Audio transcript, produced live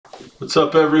What's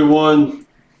up, everyone?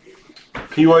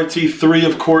 PYT 3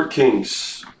 of Court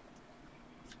Kings.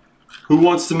 Who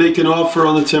wants to make an offer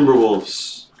on the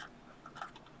Timberwolves?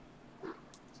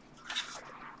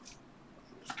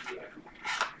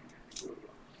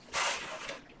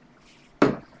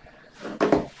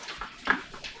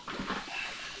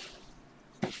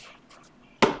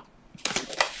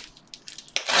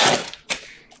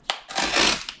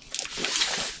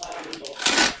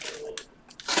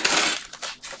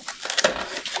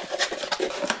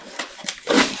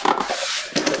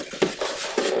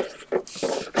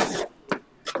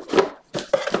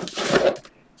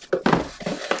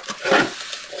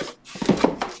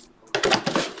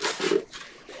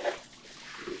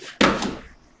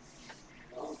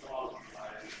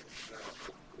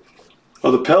 Oh,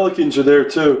 the Pelicans are there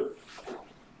too.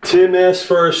 Tim asked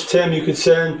first. Tim, you can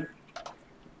send.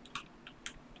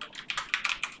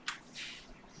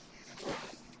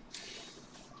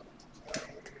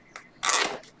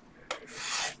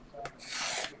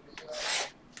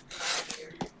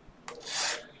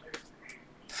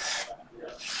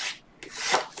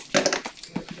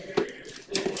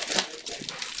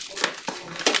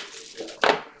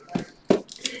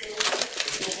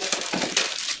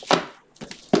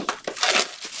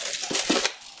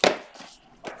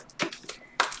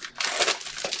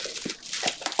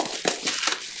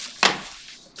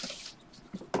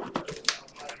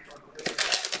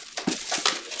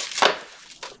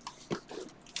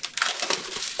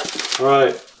 All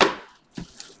right,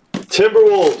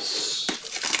 Timberwolves.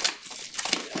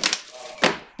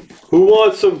 Who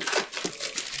wants them?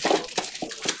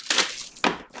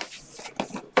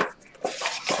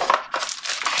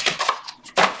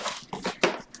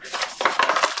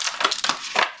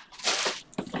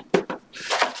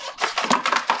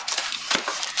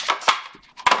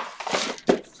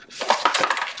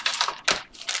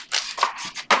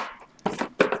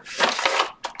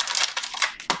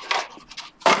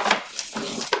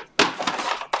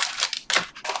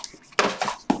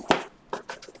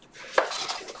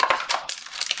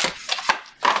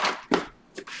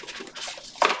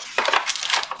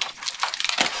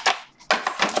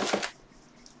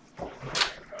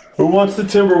 Who wants the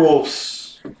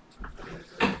Timberwolves?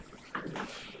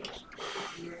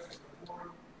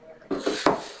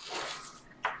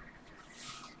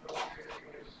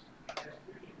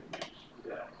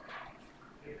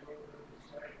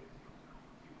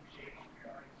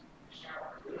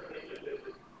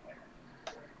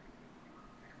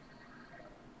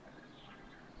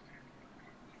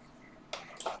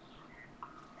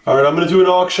 All right, I'm going to do an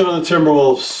auction on the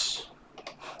Timberwolves.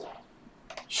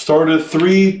 Start at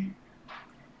 $325.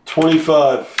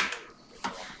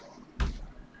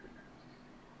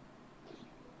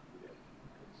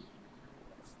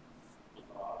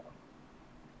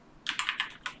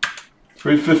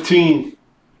 $315.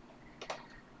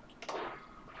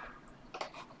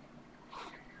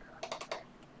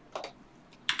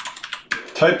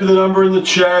 Type the number in the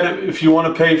chat if you want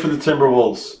to pay for the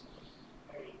Timberwolves.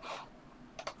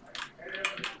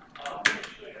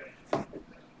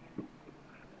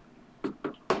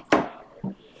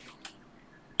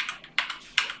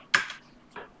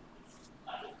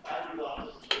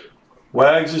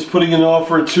 Wags is putting an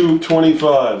offer at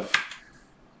 $225.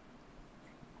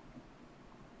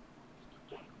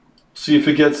 See if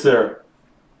it gets there.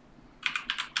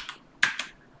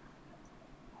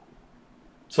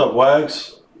 What's up,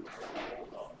 Wags?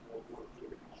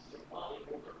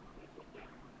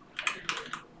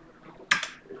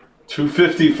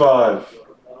 $255.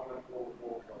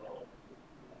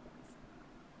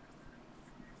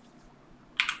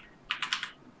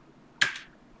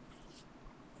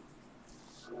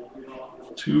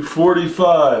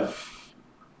 $245.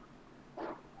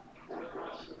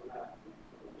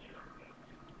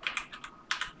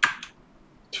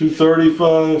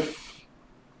 $235.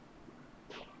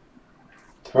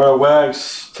 All right,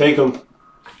 Wags, take them.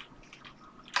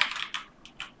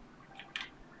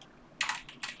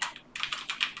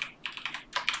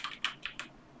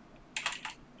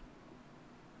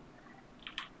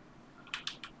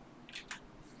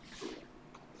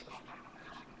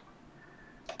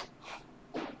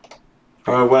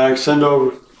 All right, Wags, send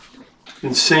over.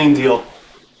 Insane deal.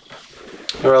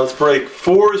 All right, let's break.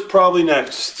 4 is probably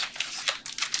next.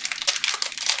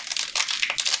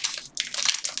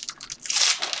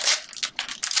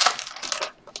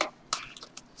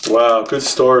 Wow, good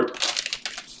start.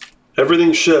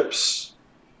 Everything ships.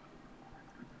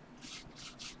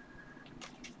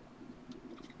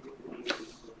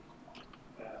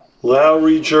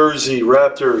 Lowry jersey,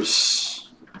 Raptors.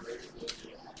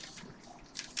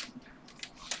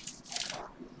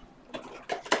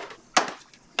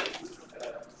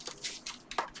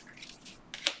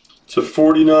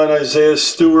 /49, Isaiah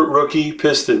Stewart, rookie,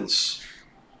 Pistons.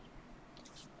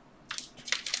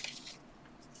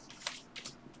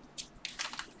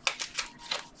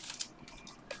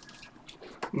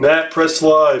 Matt, press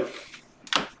live.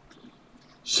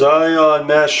 Zion,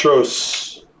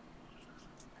 Mastros.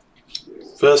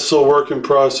 Vessel, work in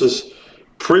process.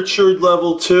 Pritchard,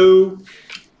 level 2.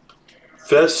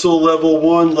 Vessel, level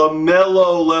 1.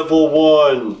 LaMelo, level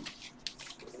 1.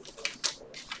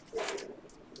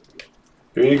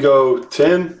 Here you go,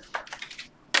 Tim.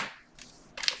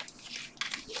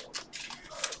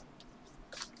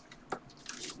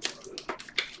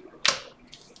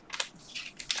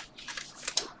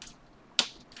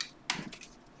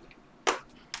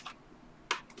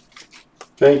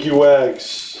 Thank you,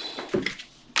 Wags.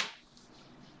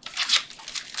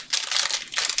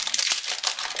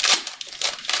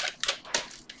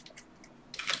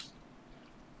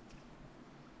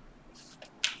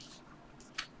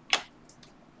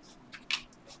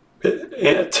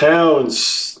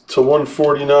 Towns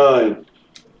 /149.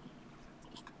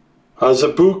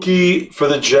 Azubuike for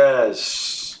the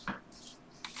Jazz.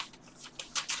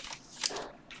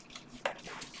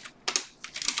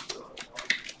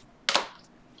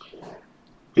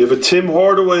 We have a Tim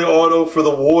Hardaway auto for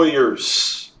the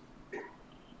Warriors.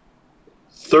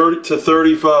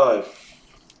 30/35.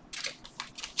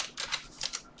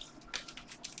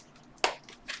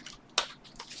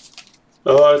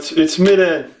 It's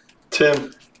mid-end,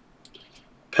 Tim.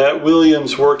 Pat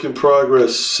Williams, work in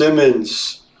progress.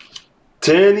 Simmons.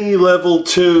 Danny, level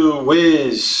 2.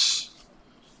 Wiz.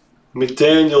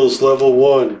 McDaniels, level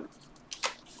 1.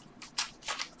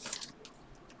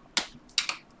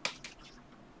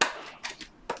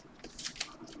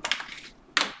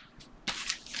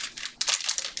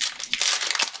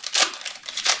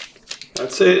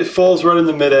 I'd say it falls right in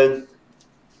the mid-end.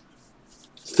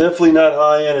 It's definitely not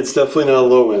high-end. It's definitely not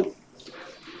low-end.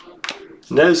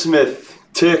 Nesmith,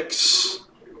 Ticks,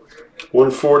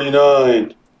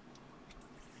 /149.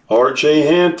 R.J.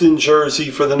 Hampton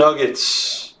jersey for the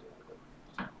Nuggets.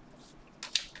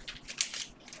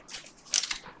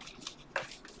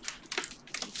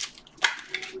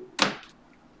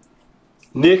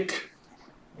 Nick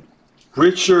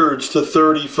Richards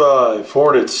 /35,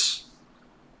 Hornets.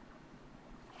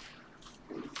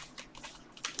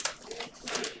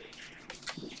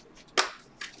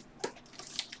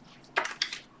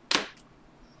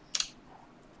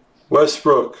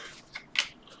 Westbrook,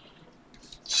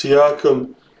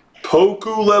 Siakam,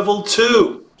 Poku, level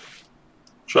 2.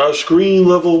 Josh Green,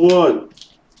 level 1.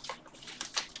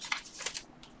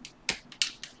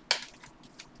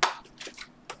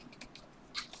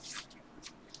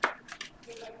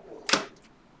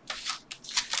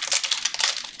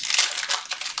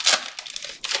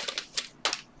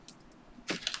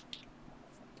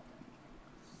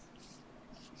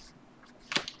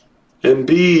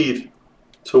 Embiid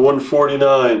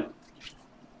 /149.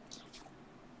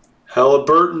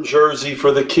 Halliburton jersey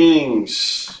for the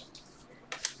Kings.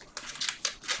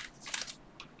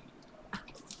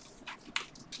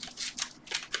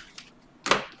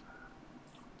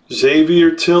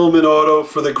 Xavier Tillman auto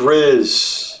for the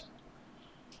Grizz.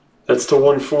 That's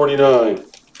 /149.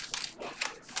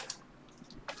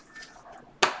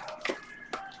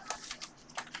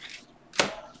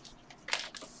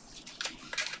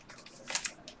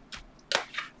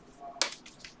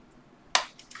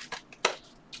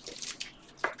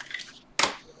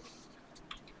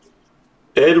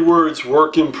 Edwards,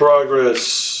 work in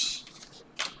progress.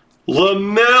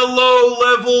 LaMelo,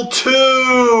 level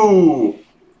 2.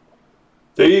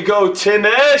 There you go, Tim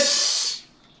S.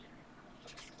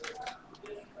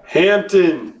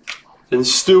 Hampton and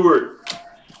Stewart.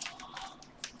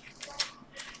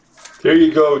 There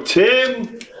you go,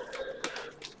 Tim.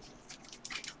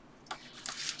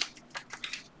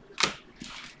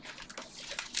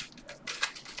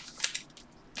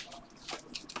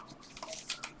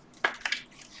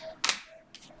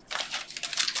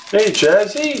 Hey,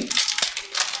 Jazzy.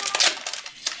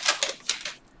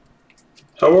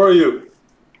 How are you?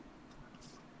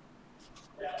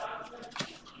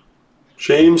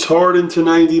 James Harden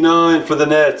 /99 for the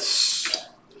Nets.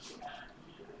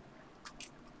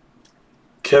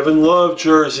 Kevin Love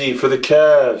jersey for the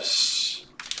Cavs.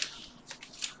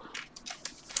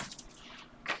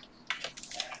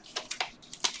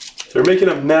 They're making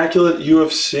immaculate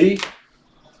UFC.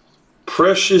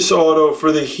 Precious auto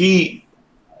for the Heat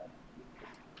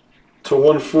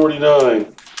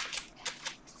 /149.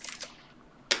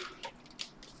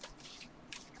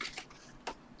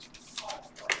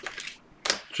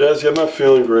 Jazzy, I'm not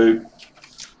feeling great.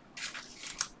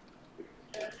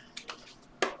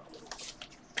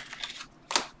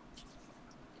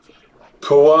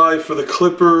 Kawhi for the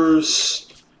Clippers.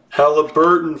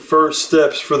 Halliburton first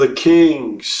steps for the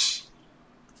Kings.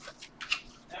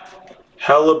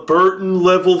 Halliburton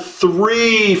level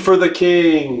 3 for the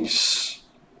Kings.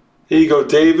 Here you go,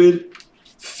 David.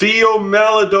 Theo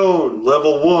Maladone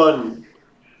level 1.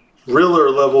 Riller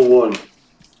level 1.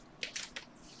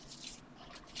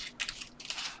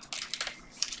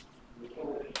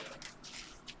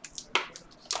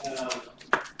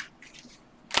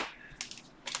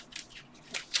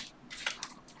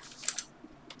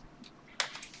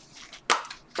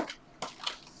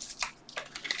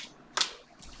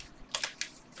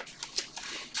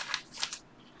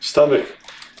 Stomach.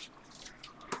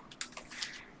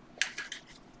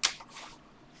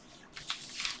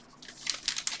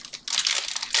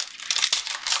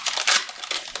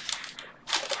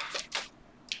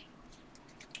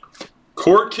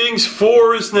 Court Kings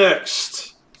 4 is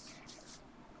next.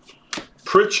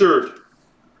 Pritchard,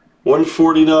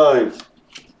 149.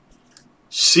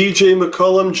 CJ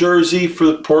McCollum jersey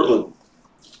for Portland.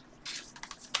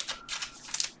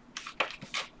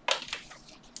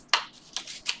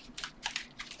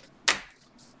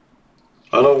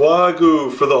 Anawagu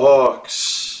for the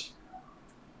Hawks.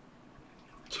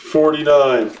 To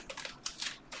 49.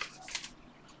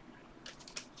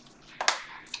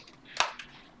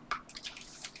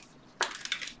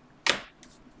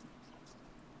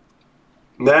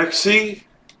 Maxey,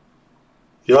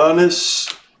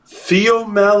 Giannis, Theo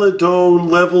Maladone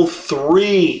level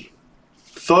 3.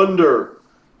 Thunder,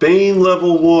 Bane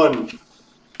level 1.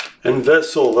 And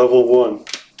Vessel level 1.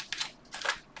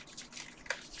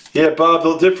 Yeah, Bob,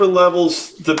 the different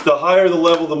levels, the higher the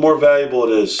level, the more valuable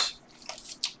it is.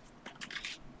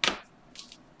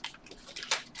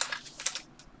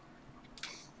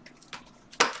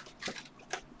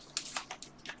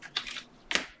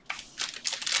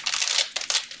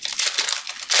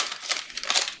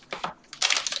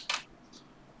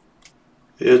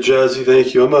 Yeah, Jazzy,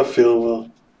 thank you. I'm not feeling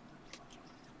well.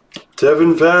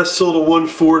 Devin Vassell to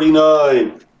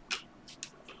 149.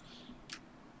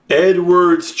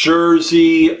 Edwards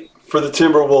jersey for the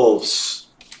Timberwolves.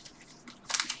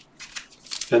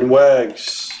 And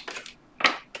Wags.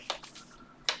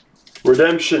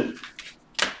 Redemption.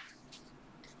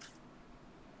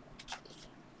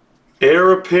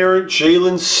 Heir apparent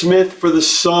Jalen Smith for the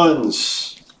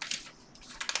Suns.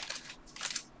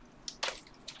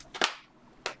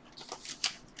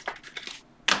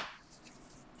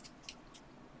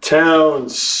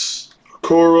 Towns,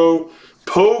 Okoro,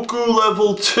 Poku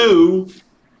level 2,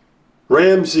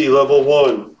 Ramsey level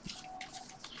 1.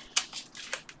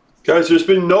 Guys, there's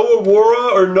been no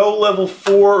Aurora or no level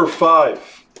 4 or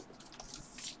 5.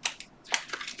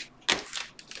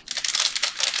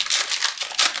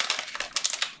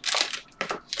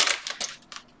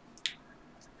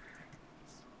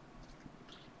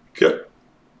 Good.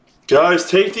 Guys,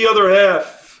 take the other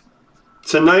half.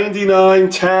 It's a 99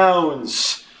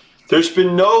 Towns. There's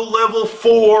been no level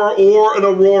 4 or an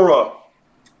Aurora.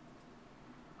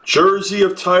 Jersey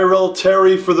of Tyrell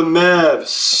Terry for the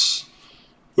Mavs.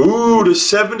 Ooh, to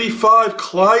 75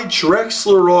 Clyde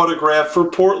Drexler autograph for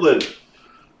Portland.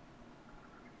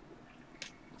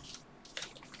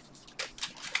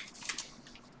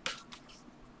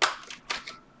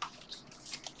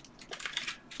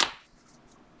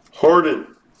 Harden.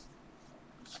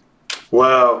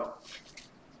 Wow.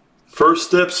 First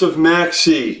steps of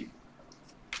Maxey.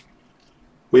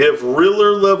 We have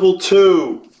Riller level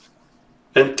 2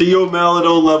 and Theo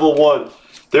Maladone level 1.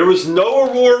 There was no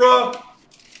Aurora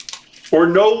or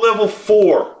no level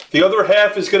 4. The other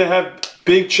half is going to have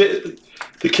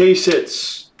the case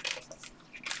hits.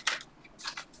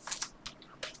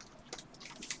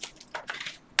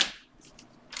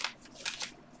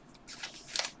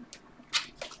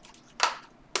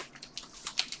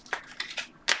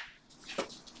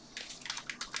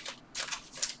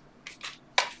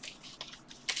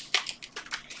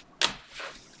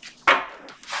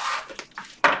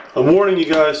 I'm warning you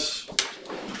guys.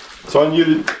 It's on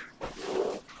you.